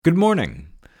Good morning.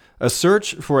 A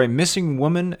search for a missing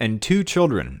woman and 2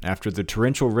 children after the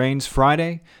torrential rains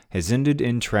Friday has ended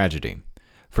in tragedy.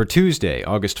 For Tuesday,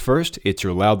 August 1st, it's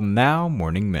your Loudon Now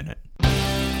Morning Minute.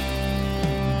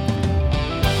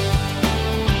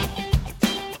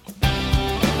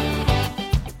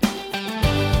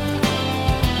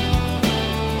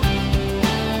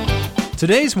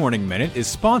 Today's Morning Minute is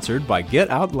sponsored by Get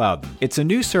Out Loudon. It's a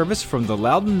new service from the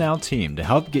Loudon Now team to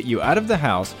help get you out of the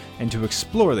house and to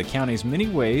explore the county's many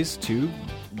ways to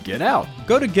get out.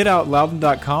 Go to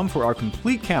getoutloudon.com for our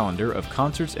complete calendar of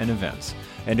concerts and events.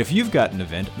 And if you've got an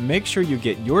event, make sure you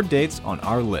get your dates on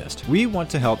our list. We want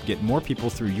to help get more people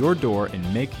through your door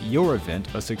and make your event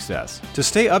a success. To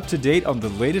stay up to date on the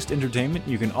latest entertainment,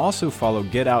 you can also follow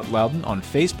Get Out Loudon on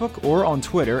Facebook or on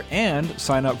Twitter and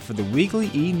sign up for the weekly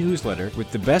e-newsletter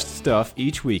with the best stuff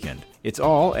each weekend. It's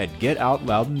all at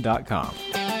getoutloudon.com.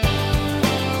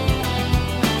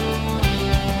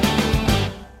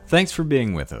 Thanks for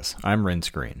being with us. I'm Ren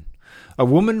Screen. A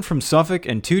woman from Suffolk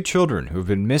and 2 children who have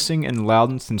been missing in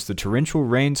Loudon since the torrential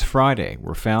rains Friday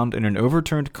were found in an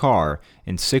overturned car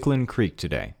in Sicklen Creek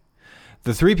today.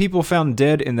 The 3 people found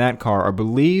dead in that car are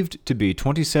believed to be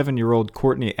 27-year-old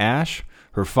Courtney Ash,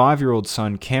 her 5-year-old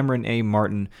son Cameron A.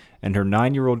 Martin, and her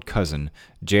 9-year-old cousin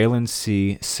Jalen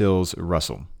C. Sills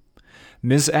Russell.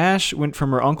 Ms. Ash went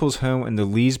from her uncle's home in the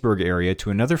Leesburg area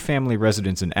to another family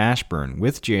residence in Ashburn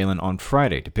with Jalen on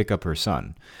Friday to pick up her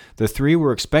son. The 3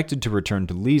 were expected to return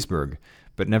to Leesburg,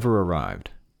 but never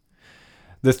arrived.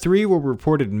 The 3 were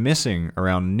reported missing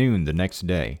around noon the next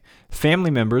day. Family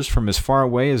members from as far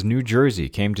away as New Jersey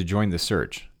came to join the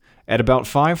search. At about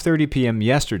 5:30 p.m.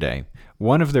 yesterday,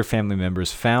 one of their family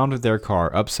members found their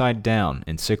car upside down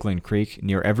in Sicklen Creek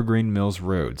near Evergreen Mills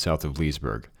Road, south of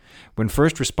Leesburg. When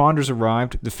first responders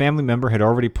arrived, the family member had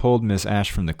already pulled Ms.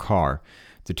 Ash from the car.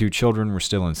 The 2 children were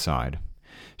still inside.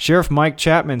 Sheriff Mike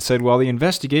Chapman said while the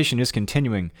investigation is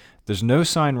continuing, there's no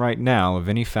sign right now of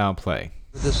any foul play.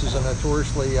 This is a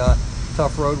notoriously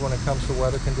tough road when it comes to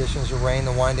weather conditions, the rain,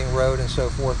 the winding road, and so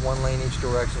forth, 1 lane each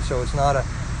direction. So it's not a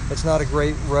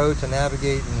great road to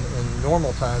navigate in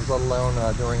normal times, let alone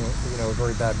during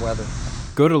very bad weather.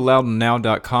 Go to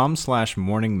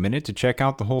loudonnow.com/Morning Minute to check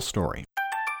out the whole story.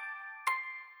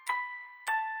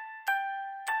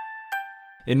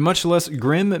 In much less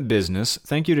grim business,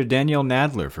 thank you to Danielle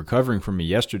Nadler for covering for me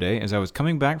yesterday as I was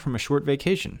coming back from a short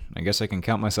vacation. I guess I can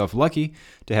count myself lucky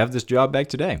to have this job back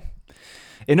today.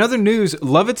 In other news,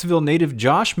 Lovettsville native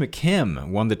Josh McKim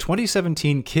won the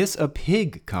 2017 Kiss a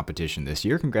Pig competition this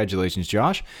year. Congratulations,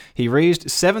 Josh. He raised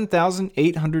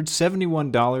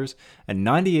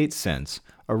 $7,871.98,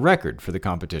 a record for the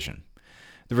competition.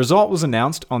 The result was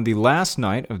announced on the last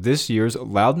night of this year's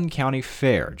Loudoun County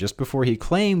Fair, just before he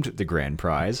claimed the grand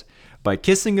prize by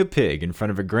kissing a pig in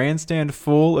front of a grandstand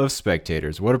full of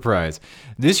spectators. What a prize.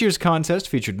 This year's contest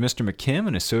featured Mr. McKim,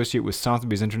 an associate with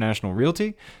Sotheby's International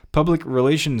Realty, public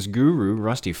relations guru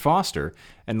Rusty Foster,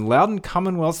 and Loudoun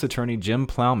Commonwealth's attorney Jim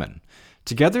Plowman.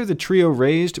 Together, the trio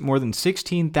raised more than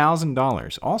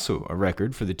 $16,000, also a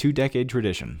record for the 2-decade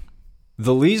tradition.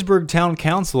 The Leesburg Town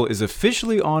Council is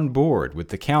officially on board with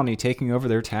the county taking over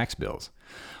their tax bills.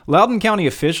 Loudoun County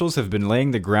officials have been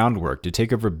laying the groundwork to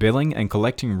take over billing and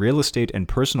collecting real estate and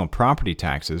personal property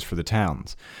taxes for the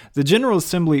towns. The General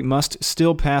Assembly must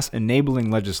still pass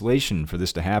enabling legislation for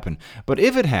this to happen, but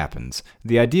if it happens,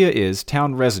 the idea is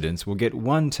town residents will get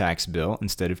 1 tax bill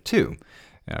instead of 2.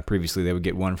 Previously, they would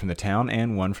get 1 from the town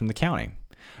and 1 from the county.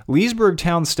 Leesburg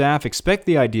town staff expect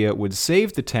the idea would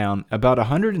save the town about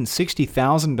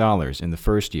 $160,000 in the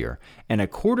first year and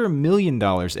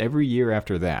 $250,000 every year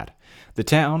after that. The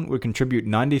town would contribute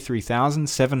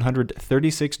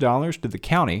 $93,736 to the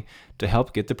county to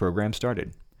help get the program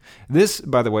started. This,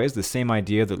 by the way, is the same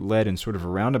idea that led in sort of a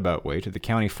roundabout way to the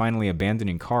county finally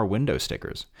abandoning car window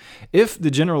stickers. If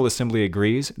the General Assembly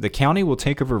agrees, the county will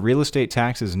take over real estate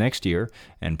taxes next year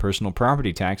and personal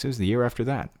property taxes the year after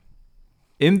that.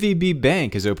 MVB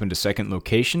Bank has opened a second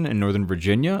location in Northern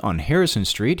Virginia on Harrison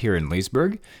Street here in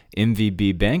Leesburg.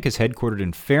 MVB Bank is headquartered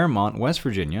in Fairmont, West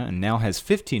Virginia, and now has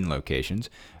 15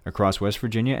 locations across West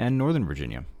Virginia and Northern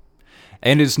Virginia.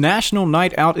 And it's National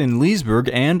Night Out in Leesburg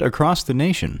and across the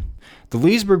nation. The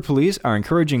Leesburg Police are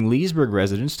encouraging Leesburg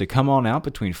residents to come on out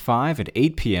between 5 and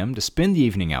 8 p.m. to spend the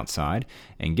evening outside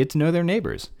and get to know their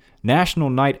neighbors. National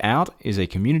Night Out is a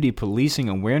community policing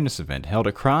awareness event held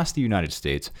across the United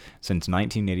States since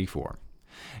 1984.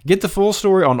 Get the full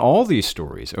story on all these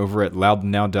stories over at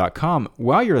loudonnow.com.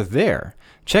 While you're there,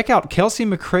 check out Kelsey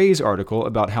McCrae's article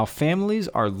about how families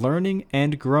are learning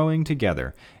and growing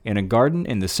together in a garden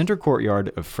in the center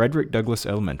courtyard of Frederick Douglass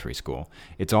Elementary School.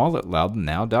 It's all at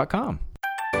loudonnow.com.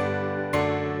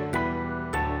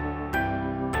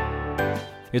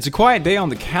 It's a quiet day on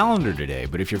the calendar today,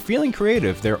 but if you're feeling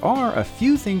creative, there are a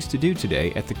few things to do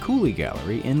today at the Cooley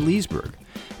Gallery in Leesburg.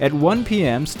 At 1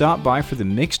 p.m., stop by for the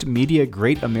Mixed Media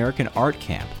Great American Art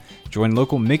Camp. Join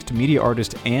local mixed media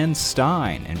artist Ann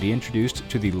Stein and be introduced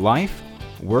to the life,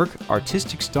 work,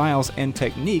 artistic styles, and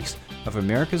techniques of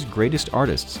America's greatest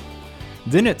artists.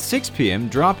 Then at 6 p.m.,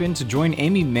 drop in to join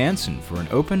Amy Manson for an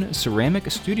open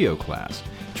ceramic studio class.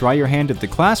 Try your hand at the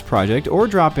class project or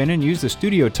drop in and use the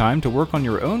studio time to work on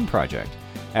your own project.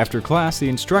 After class, the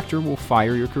instructor will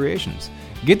fire your creations.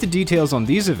 Get the details on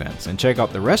these events and check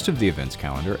out the rest of the events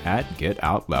calendar at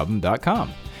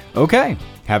getoutloudon.com. Okay,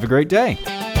 have a great day.